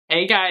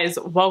Hey guys,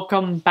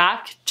 welcome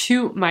back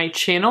to my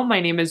channel.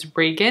 My name is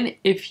Reagan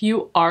if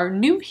you are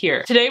new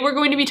here. Today we're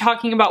going to be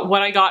talking about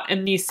what I got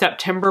in the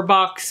September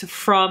box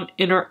from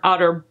Inner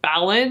Outer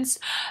Balance.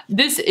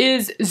 This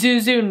is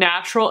Zuzu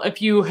Natural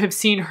if you have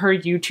seen her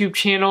YouTube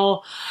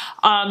channel.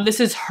 This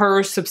is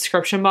her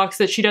subscription box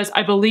that she does.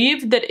 I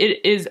believe that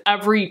it is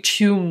every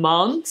 2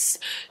 months.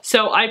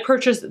 So I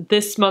purchased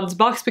this month's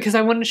box because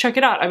I wanted to check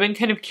it out. I've been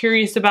kind of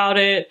curious about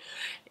it.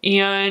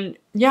 And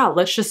yeah,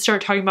 let's just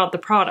start talking about the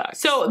product.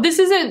 So this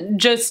isn't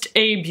just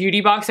a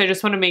beauty box. I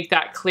just want to make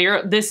that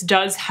clear. This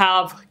does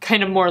have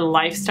kind of more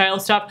lifestyle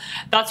stuff.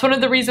 That's one of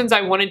the reasons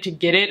I wanted to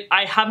get it.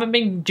 I haven't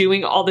been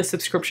doing all the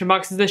subscription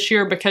boxes this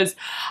year because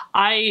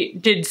I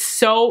did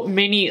so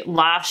many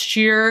last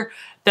year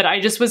that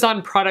I just was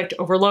on product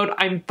overload.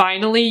 I'm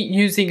finally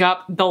using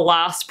up the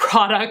last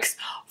products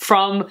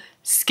from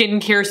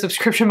skincare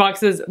subscription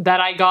boxes that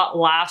I got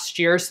last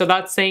year, so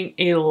that's saying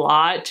a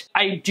lot.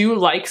 I do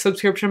like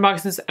subscription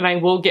boxes and I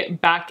will get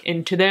back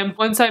into them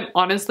once I'm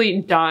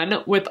honestly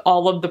done with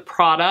all of the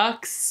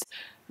products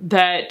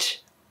that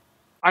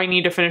I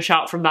need to finish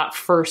out from that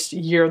first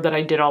year that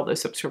I did all the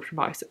subscription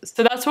boxes.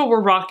 So that's what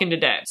we're rocking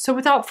today. So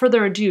without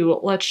further ado,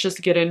 let's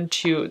just get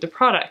into the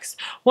products.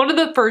 One of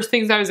the first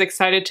things I was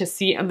excited to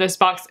see in this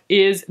box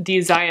is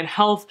the Zion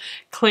Health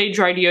Clay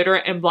Dry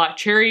Deodorant in Black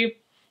Cherry.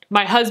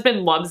 My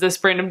husband loves this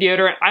brand of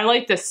deodorant. I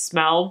like this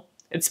smell.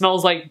 It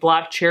smells like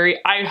black cherry.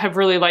 I have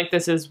really liked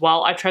this as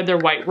well. I tried their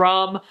white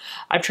rum.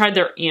 I've tried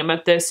their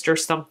amethyst or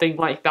something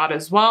like that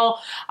as well.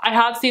 I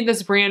have seen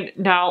this brand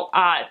now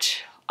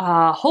at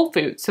Whole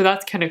Foods, so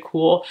that's kind of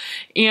cool.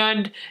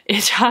 And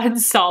Itan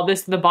saw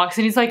this in the box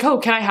and he's like, oh,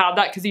 can I have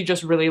that? Because he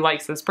just really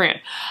likes this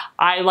brand.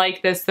 I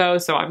like this though,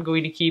 so I'm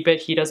going to keep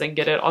it. He doesn't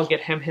get it. I'll get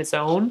him his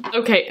own.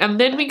 Okay, and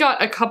then we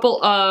got a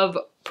couple of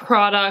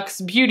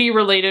products, beauty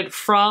related,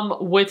 from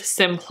With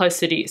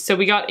Simplicity. So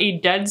we got a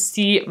Dead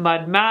Sea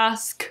Mud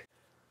Mask.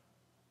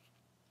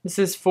 This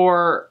is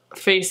for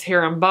face,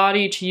 hair, and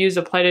body to use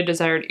apply to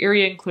desired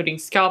area, including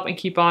scalp, and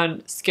keep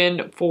on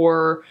skin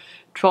for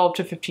 12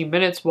 to 15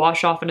 minutes.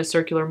 Wash off in a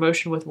circular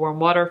motion with warm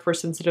water for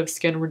sensitive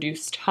skin,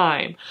 reduce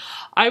time.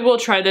 I will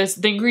try this.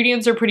 The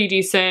ingredients are pretty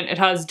decent. It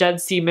has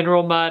Dead Sea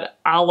mineral mud,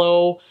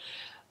 aloe,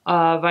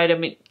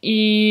 vitamin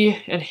E,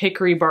 and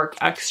hickory bark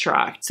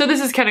extract. So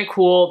this is kind of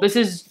cool. This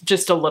is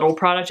just a little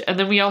product. And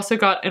then we also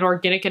got an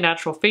organic and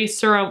natural face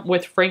serum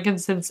with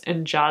frankincense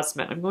and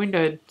jasmine. I'm going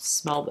to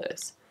smell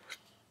this.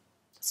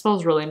 It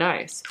smells really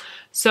nice.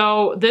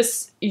 So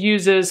this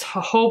uses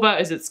jojoba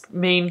as its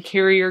main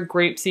carrier,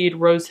 grapeseed,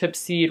 rosehip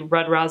seed,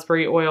 red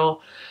raspberry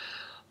oil,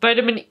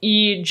 vitamin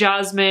E,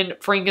 jasmine,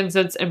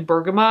 frankincense, and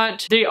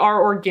bergamot. They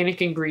are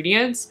organic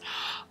ingredients.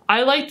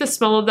 I like the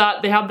smell of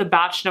that. They have the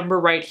batch number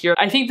right here.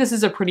 I think this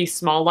is a pretty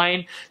small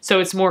line, so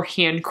it's more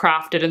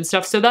handcrafted and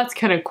stuff. So that's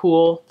kind of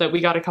cool that we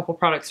got a couple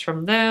products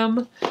from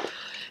them.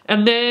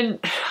 And then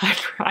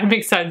I'm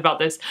excited about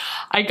this.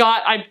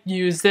 I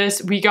used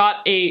this. We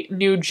got a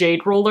new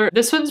jade roller.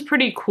 This one's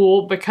pretty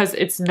cool because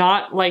it's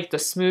not like the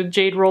smooth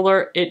jade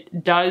roller.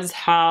 It does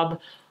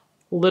have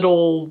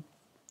little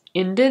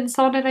indents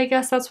on it, I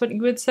guess that's what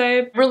you would say.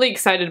 I'm really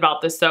excited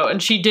about this though,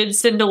 and she did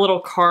send a little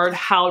card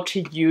how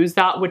to use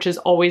that, which is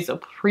always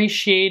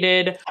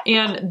appreciated.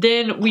 And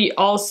then we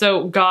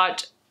also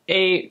got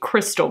a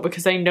crystal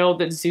because I know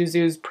that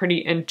Zuzu's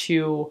pretty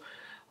into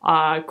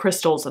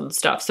crystals and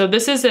stuff. So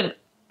this is an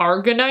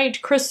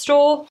argonite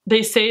crystal.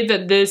 They say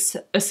that this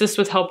assists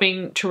with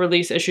helping to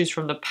release issues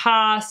from the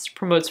past,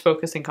 promotes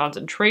focus and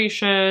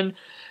concentration.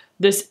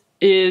 This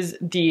is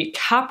the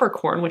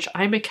Capricorn, which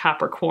I'm a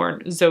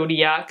Capricorn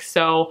zodiac,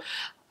 so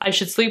I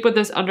should sleep with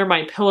this under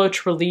my pillow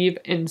to relieve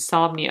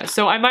insomnia.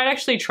 So I might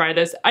actually try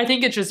this. I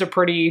think it's just a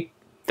pretty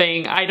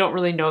thing. I don't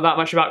really know that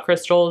much about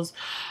crystals.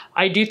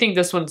 I do think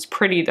this one's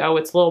pretty though.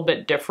 It's a little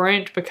bit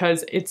different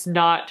because it's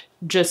not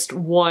just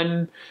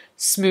one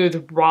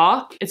smooth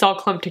rock. It's all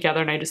clumped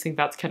together and I just think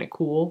that's kind of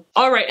cool.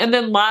 All right, and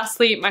then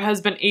lastly, my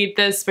husband ate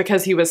this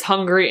because he was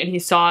hungry and he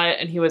saw it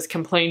and he was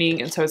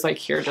complaining, and so I was like,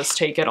 here, just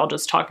take it. I'll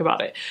just talk about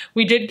it.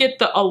 We did get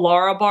the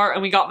Alara bar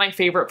and we got my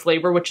favorite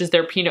flavor, which is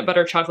their peanut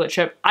butter chocolate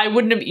chip. I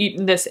wouldn't have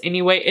eaten this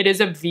anyway. It is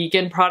a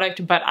vegan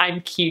product, but I'm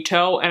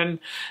keto and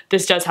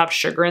this does have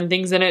sugar and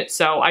things in it,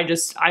 so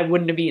I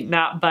wouldn't have eaten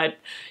that, but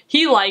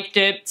he liked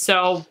it,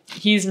 so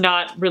he's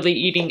not really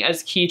eating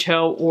as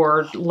keto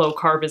or low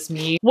carb as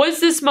me.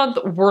 Was this month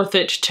worth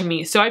it to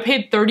me? So I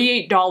paid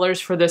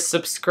 $38 for this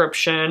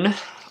subscription.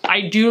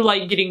 I do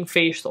like getting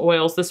face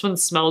oils. This one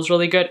smells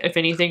really good. If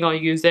anything, I'll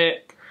use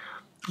it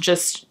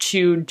just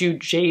to do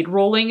jade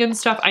rolling and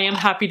stuff. I am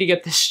happy to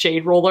get this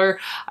jade roller.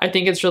 I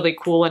think it's really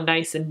cool and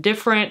nice and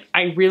different.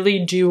 I really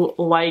do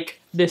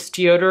like this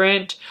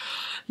deodorant.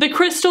 The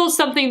crystal is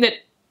something that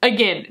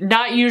Again,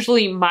 not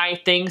usually my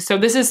thing, so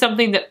this is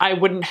something that I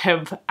wouldn't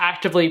have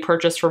actively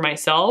purchased for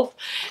myself.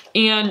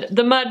 And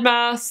the mud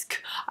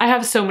mask, I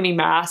have so many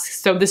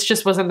masks, so this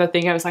just wasn't the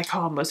thing I was like,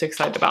 oh, I'm most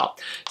excited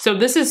about. So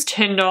this is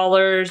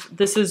 $10,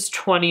 this is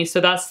 $20,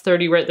 so that's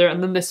 $30 right there,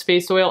 and then this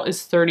face oil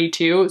is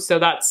 $32, so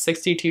that's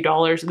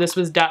 $62. This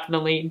was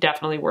definitely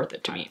worth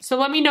it to me. So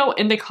let me know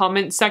in the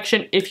comments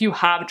section if you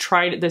have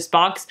tried this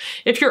box.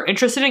 If you're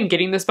interested in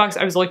getting this box,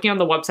 I was looking on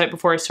the website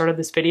before I started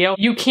this video.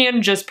 You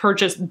can just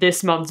purchase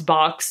this month's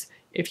box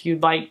if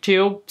you'd like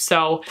to.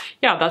 So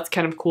yeah, that's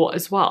kind of cool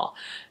as well.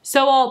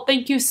 So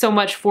thank you so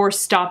much for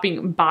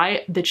stopping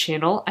by the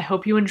channel. I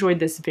hope you enjoyed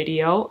this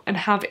video and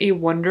have a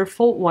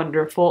wonderful,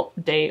 wonderful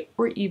day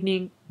or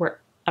evening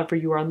wherever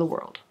you are in the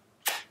world.